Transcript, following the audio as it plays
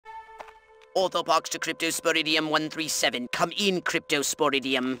Orthopox to Cryptosporidium 137. Come in,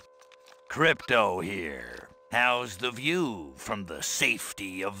 Cryptosporidium. Crypto here. How's the view from the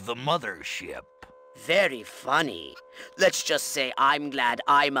safety of the mothership? Very funny. Let's just say I'm glad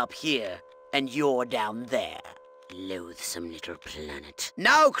I'm up here, and you're down there. Loathsome little planet.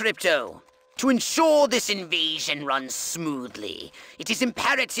 Now, Crypto! To ensure this invasion runs smoothly, it is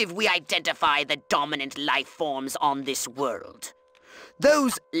imperative we identify the dominant life forms on this world.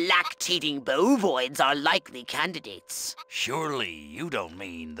 Those lactating bovoids are likely candidates. Surely you don't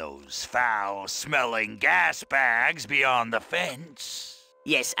mean those foul-smelling gas bags beyond the fence?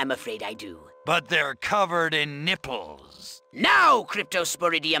 Yes, I'm afraid I do. But they're covered in nipples. Now,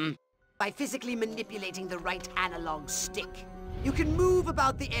 Cryptosporidium! By physically manipulating the right analog stick, you can move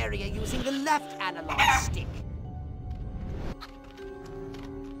about the area using the left analog stick.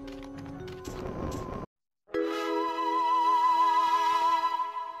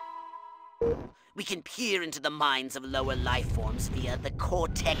 We can peer into the minds of lower life forms via the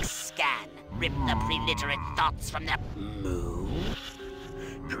Cortex scan. Rip the preliterate thoughts from their moo.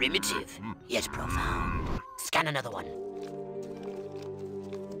 Primitive, yet profound. Scan another one.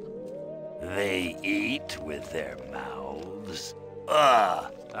 They eat with their mouths?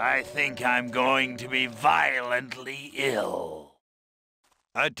 Ugh, I think I'm going to be violently ill.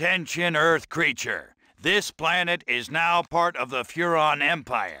 Attention, Earth creature. This planet is now part of the Furon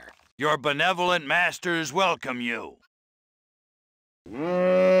Empire. Your benevolent masters welcome you.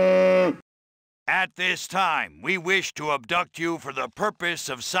 At this time, we wish to abduct you for the purpose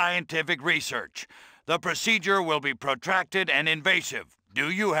of scientific research. The procedure will be protracted and invasive.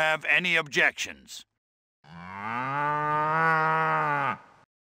 Do you have any objections?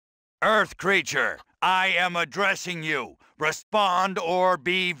 Earth creature, I am addressing you. Respond or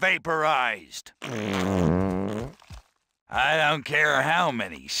be vaporized. I don't care how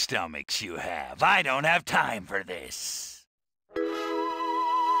many stomachs you have. I don't have time for this.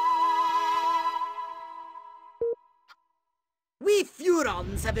 We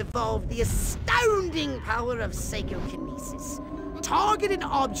Furons have evolved the astounding power of psychokinesis. Target an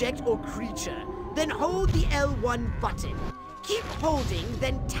object or creature, then hold the L1 button. Keep holding,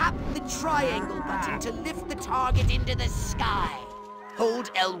 then tap the triangle button to lift the target into the sky.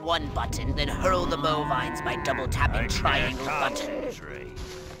 Hold L1 button, then hurl the bovines by double-tapping triangle button.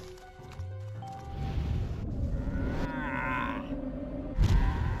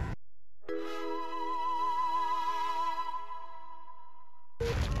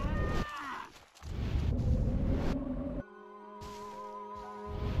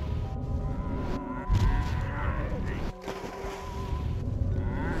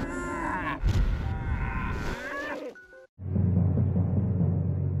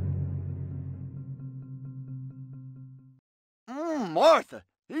 Martha,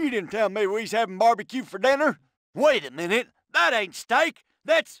 you didn't tell me we was having barbecue for dinner. Wait a minute, that ain't steak.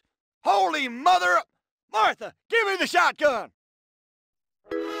 That's... Holy mother... Martha, give me the shotgun!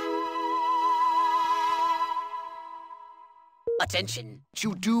 Attention,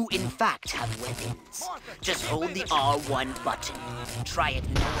 you do in fact have weapons. Just hold the R1 button. Try it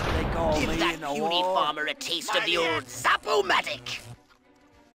now. Give that puny farmer a taste of the old Zap-O-Matic!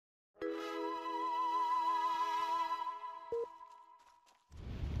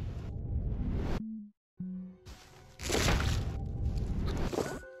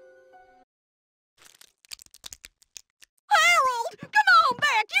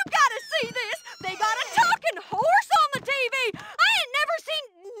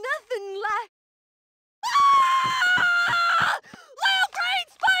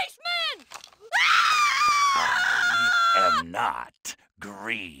 Not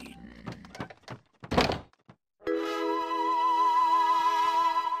green.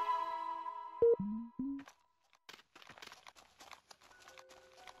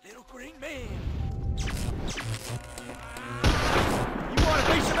 Little green man. You want a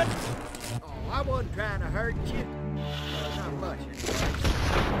piece of it? Oh, I wasn't trying to hurt you. Not much,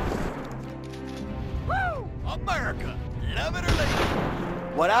 Woo! America! Love it or leave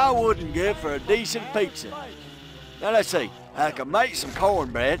it. What I wouldn't give for a decent pizza. Now let's see. I can make some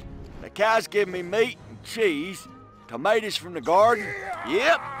cornbread. The cows give me meat and cheese. Tomatoes from the garden.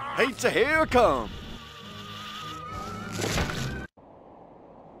 Yep, pizza here come.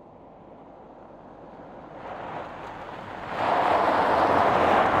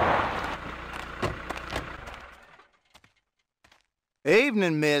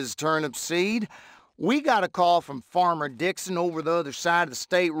 Evening, Ms. Turnipseed. We got a call from Farmer Dixon over the other side of the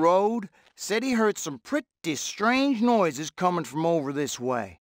state road. Said he heard some pretty strange noises coming from over this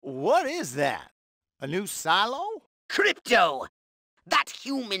way. What is that? A new silo? Crypto! That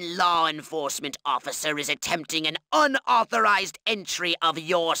human law enforcement officer is attempting an unauthorized entry of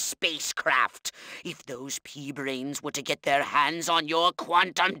your spacecraft. If those pea-brains were to get their hands on your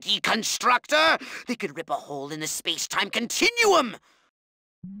quantum deconstructor, they could rip a hole in the space-time continuum.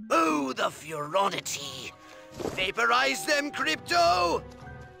 Oh, the furonity. Vaporize them, Crypto!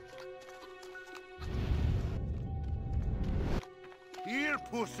 Here,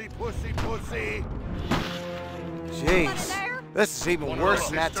 pussy, pussy, pussy. Jeez, this is even worse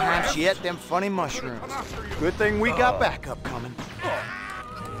than that time she ate them funny mushrooms. Good thing we got backup coming.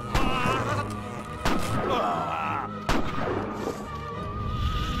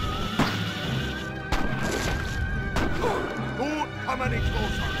 Don't come any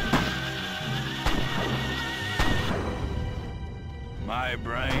closer. My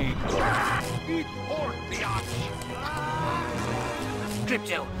brain. Eat pork, biatch.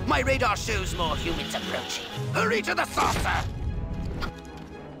 Crypto, my radar shows more humans approaching. Hurry to the saucer!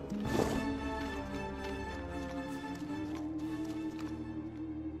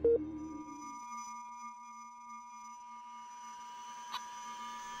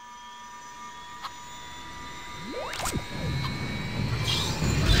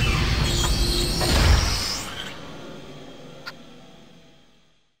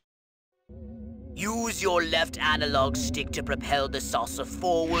 Use your left analog stick to propel the saucer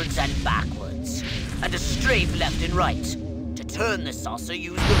forwards and backwards, and a strafe left and right. To turn the saucer,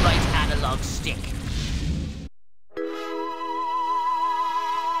 use the right analog stick.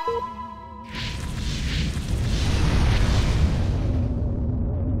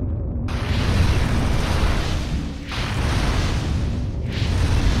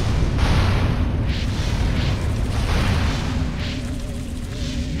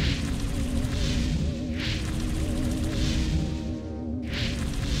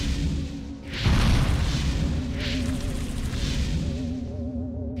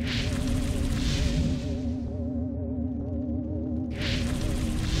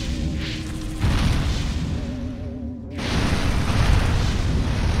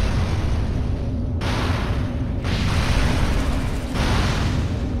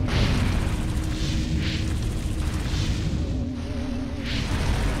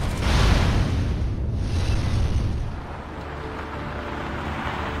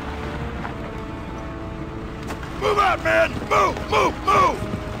 Move out, man! Move, move,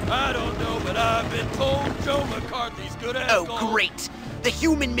 move! I don't know, but I've been told Joe McCarthy's good at Oh, great! The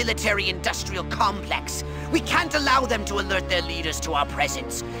human military-industrial complex. We can't allow them to alert their leaders to our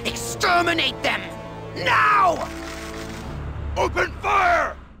presence. Exterminate them! Now! Open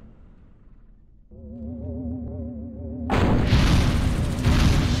fire!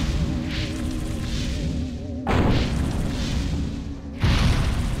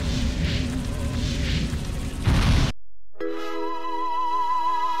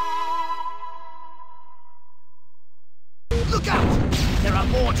 Look out! There are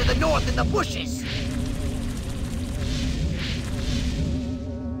more to the north in the bushes!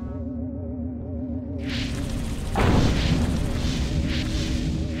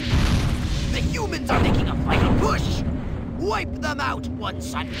 The humans are making a final push! Wipe them out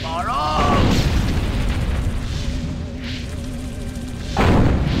once and for all!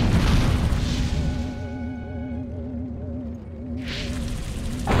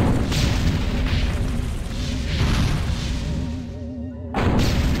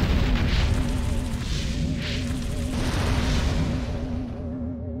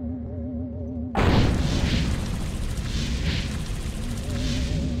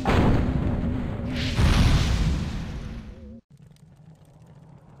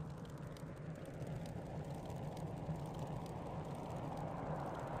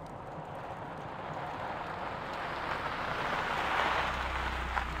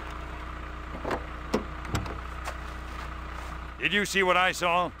 Did you see what I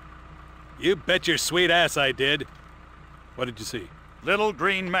saw? You bet your sweet ass I did. What did you see? Little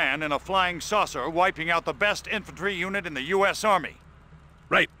green man in a flying saucer wiping out the best infantry unit in the U.S. Army.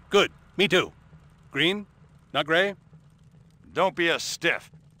 Right, good. Me too. Green? Not gray? Don't be a stiff.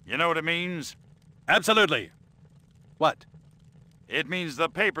 You know what it means? Absolutely. What? It means the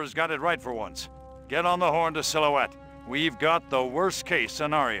papers got it right for once. Get on the horn to Silhouette. We've got the worst case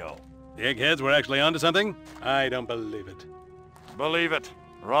scenario. The eggheads were actually onto something? I don't believe it. Believe it,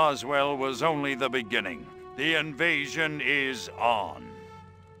 Roswell was only the beginning. The invasion is on.